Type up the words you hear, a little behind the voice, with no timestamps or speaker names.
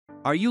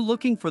Are you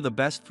looking for the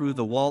best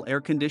through-the-wall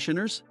air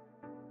conditioners?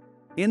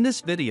 In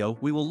this video,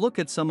 we will look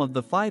at some of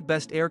the 5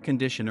 best air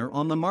conditioner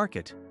on the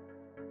market.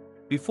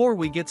 Before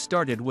we get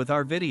started with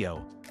our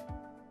video,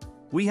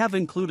 we have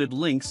included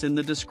links in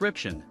the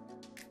description.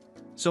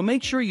 So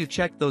make sure you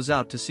check those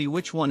out to see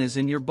which one is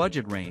in your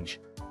budget range.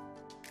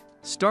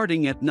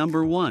 Starting at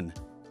number 1.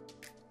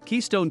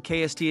 Keystone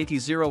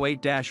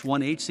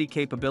KST8008-1 HC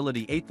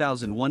Capability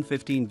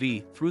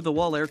 8115V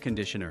Through-the-Wall Air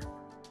Conditioner.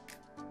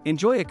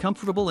 Enjoy a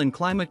comfortable and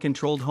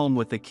climate-controlled home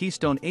with the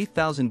Keystone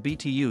 8000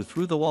 BTU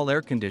through-the-wall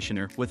air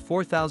conditioner with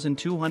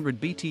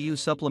 4200 BTU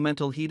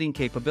supplemental heating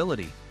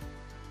capability.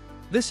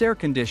 This air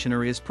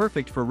conditioner is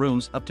perfect for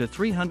rooms up to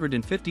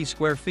 350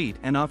 square feet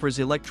and offers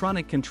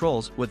electronic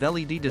controls with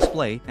LED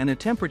display and a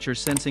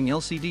temperature-sensing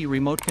LCD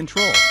remote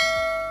control.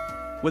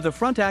 With a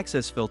front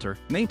access filter,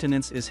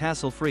 maintenance is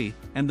hassle-free,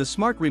 and the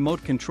smart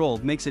remote control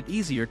makes it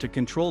easier to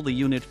control the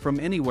unit from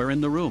anywhere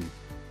in the room.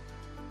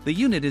 The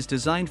unit is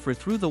designed for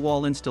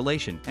through-the-wall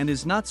installation and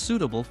is not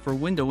suitable for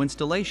window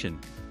installation.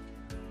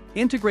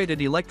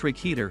 Integrated electric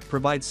heater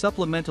provides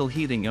supplemental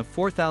heating of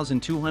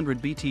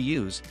 4200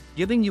 BTUs,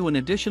 giving you an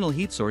additional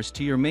heat source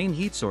to your main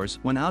heat source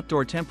when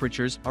outdoor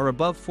temperatures are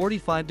above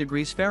 45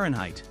 degrees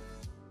Fahrenheit.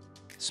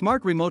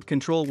 Smart remote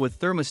control with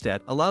thermostat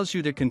allows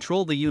you to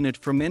control the unit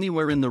from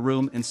anywhere in the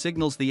room and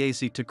signals the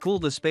AC to cool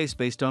the space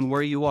based on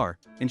where you are,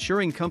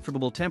 ensuring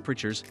comfortable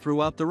temperatures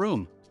throughout the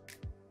room.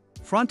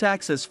 Front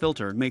access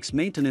filter makes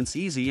maintenance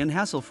easy and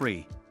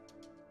hassle-free.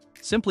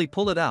 Simply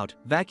pull it out,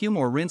 vacuum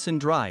or rinse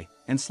and dry,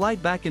 and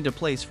slide back into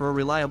place for a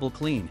reliable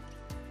clean.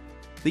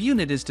 The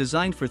unit is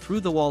designed for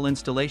through-the-wall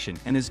installation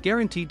and is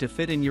guaranteed to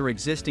fit in your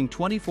existing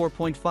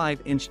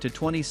 24.5-inch to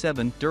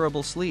 27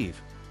 durable sleeve.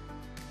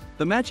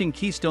 The matching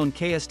Keystone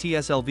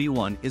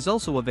KST-SLV1 is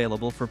also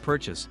available for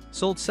purchase,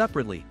 sold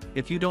separately,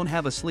 if you don't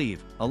have a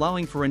sleeve,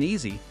 allowing for an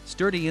easy,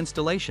 sturdy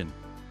installation.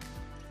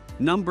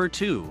 Number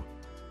 2.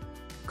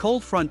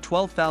 Koldfront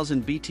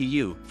 12000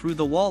 BTU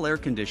Through-the-Wall Air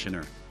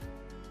Conditioner.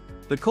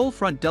 The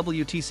Koldfront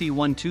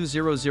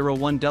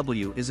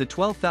WTC12001W is a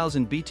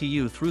 12,000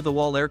 BTU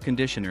through-the-wall air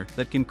conditioner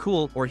that can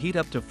cool or heat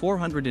up to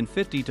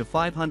 450 to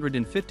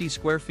 550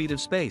 square feet of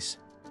space.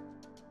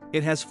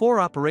 It has 4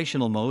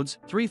 operational modes,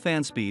 3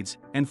 fan speeds,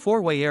 and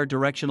 4-way air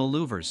directional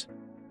louvers.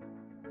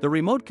 The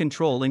remote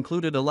control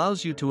included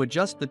allows you to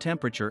adjust the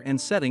temperature and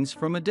settings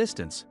from a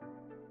distance.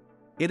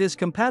 It is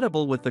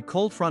compatible with the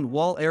Koldfront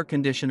Wall Air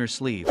Conditioner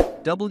Sleeve,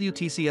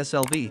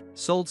 WTC-SLV,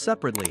 sold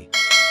separately.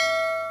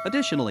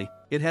 Additionally,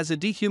 it has a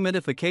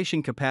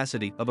dehumidification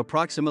capacity of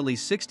approximately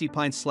 60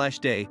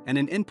 pints/day and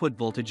an input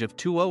voltage of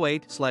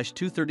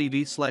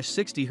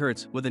 208/230V/60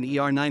 Hz with an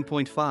ER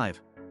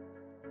 9.5.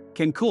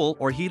 Can cool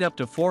or heat up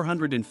to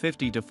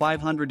 450 to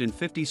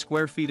 550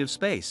 square feet of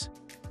space.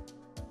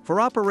 For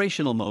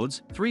operational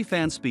modes, 3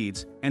 fan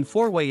speeds, and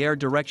 4-way air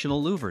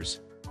directional louvers.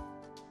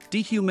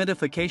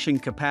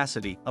 Dehumidification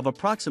capacity of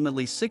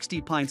approximately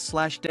 60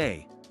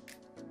 pints/day.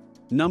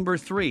 Number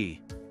 3.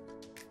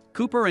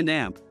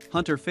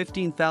 Cooper&Hunter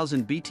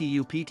 15,000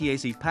 BTU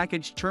PTAC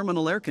Packaged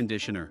Terminal Air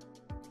Conditioner.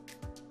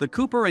 The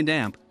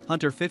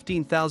Cooper&Hunter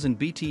 15,000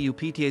 BTU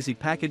PTAC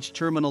Packaged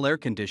Terminal Air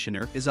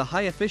Conditioner is a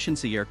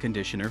high-efficiency air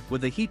conditioner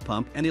with a heat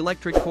pump and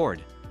electric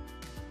cord.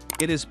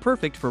 It is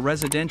perfect for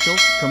residential,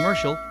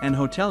 commercial, and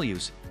hotel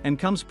use, and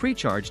comes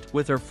pre-charged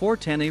with our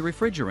 410A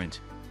refrigerant.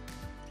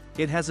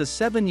 It has a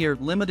 7-year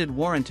limited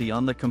warranty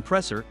on the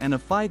compressor and a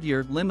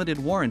 5-year limited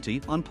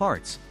warranty on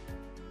parts.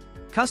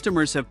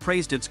 Customers have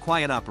praised its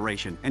quiet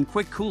operation and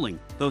quick cooling,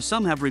 though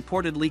some have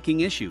reported leaking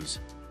issues.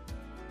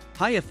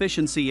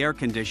 High-efficiency air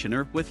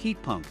conditioner with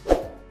heat pump.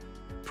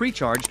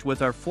 Pre-charged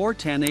with our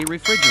 410A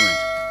refrigerant.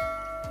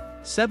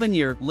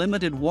 7-year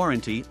limited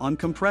warranty on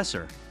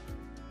compressor.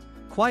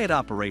 Quiet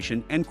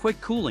operation and quick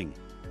cooling.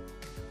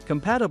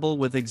 Compatible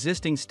with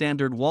existing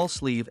standard wall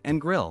sleeve and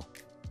grill.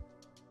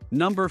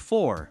 Number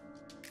 4.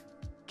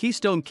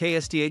 Keystone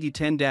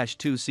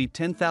KST8010-2C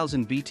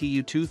 10,000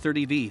 BTU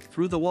 230V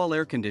Through-the-Wall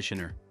Air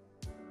Conditioner.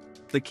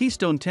 The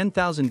Keystone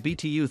 10,000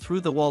 BTU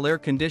through-the-wall air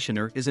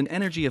conditioner is an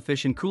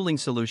energy-efficient cooling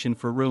solution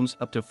for rooms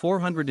up to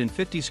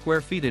 450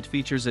 square feet. It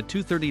features a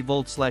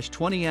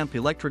 230-volt/20 amp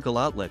electrical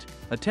outlet,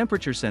 a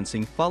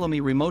temperature-sensing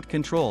follow-me remote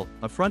control,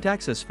 a front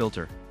access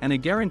filter, and a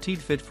guaranteed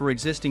fit for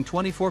existing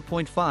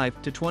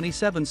 24.5 to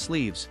 27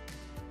 sleeves.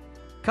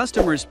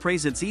 Customers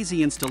praise its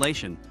easy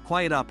installation,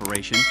 quiet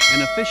operation,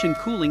 and efficient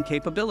cooling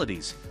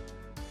capabilities.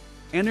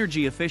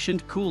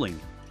 Energy-efficient cooling.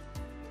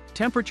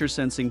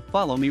 Temperature-sensing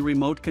follow-me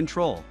remote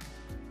control.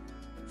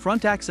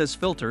 Front access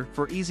filter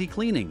for easy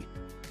cleaning.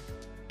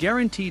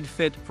 Guaranteed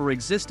fit for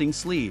existing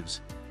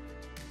sleeves.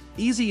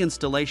 Easy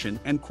installation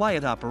and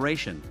quiet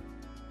operation.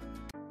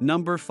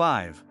 Number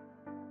 5.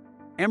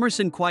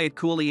 Emerson Quiet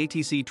Kool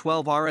ATC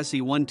 12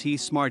 RSE1T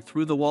Smart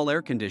Through-the-Wall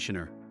Air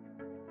Conditioner.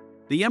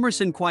 The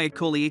Emerson Quiet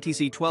Kool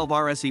ATC 12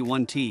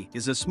 RSE1T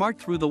is a smart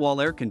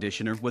through-the-wall air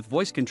conditioner with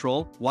voice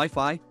control,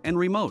 Wi-Fi, and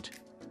remote.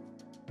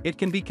 It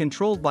can be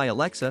controlled by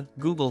Alexa,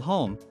 Google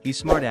Home,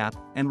 eSmart app,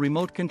 and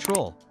remote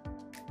control.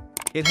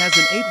 It has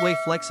an 8-way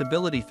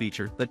flexibility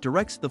feature that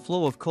directs the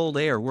flow of cold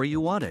air where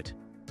you want it.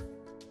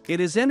 It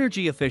is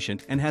energy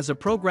efficient and has a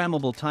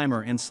programmable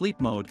timer and sleep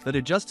mode that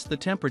adjusts the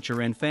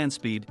temperature and fan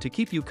speed to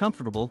keep you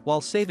comfortable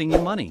while saving you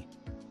money.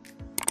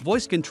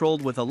 Voice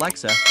controlled with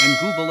Alexa and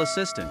Google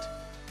Assistant.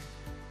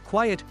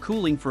 Quiet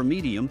cooling for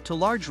medium to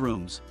large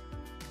rooms.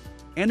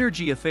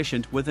 Energy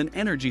efficient with an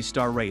Energy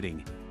Star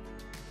rating.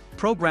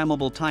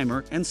 Programmable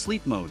timer and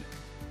sleep mode.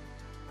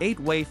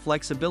 8-way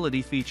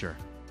flexibility feature.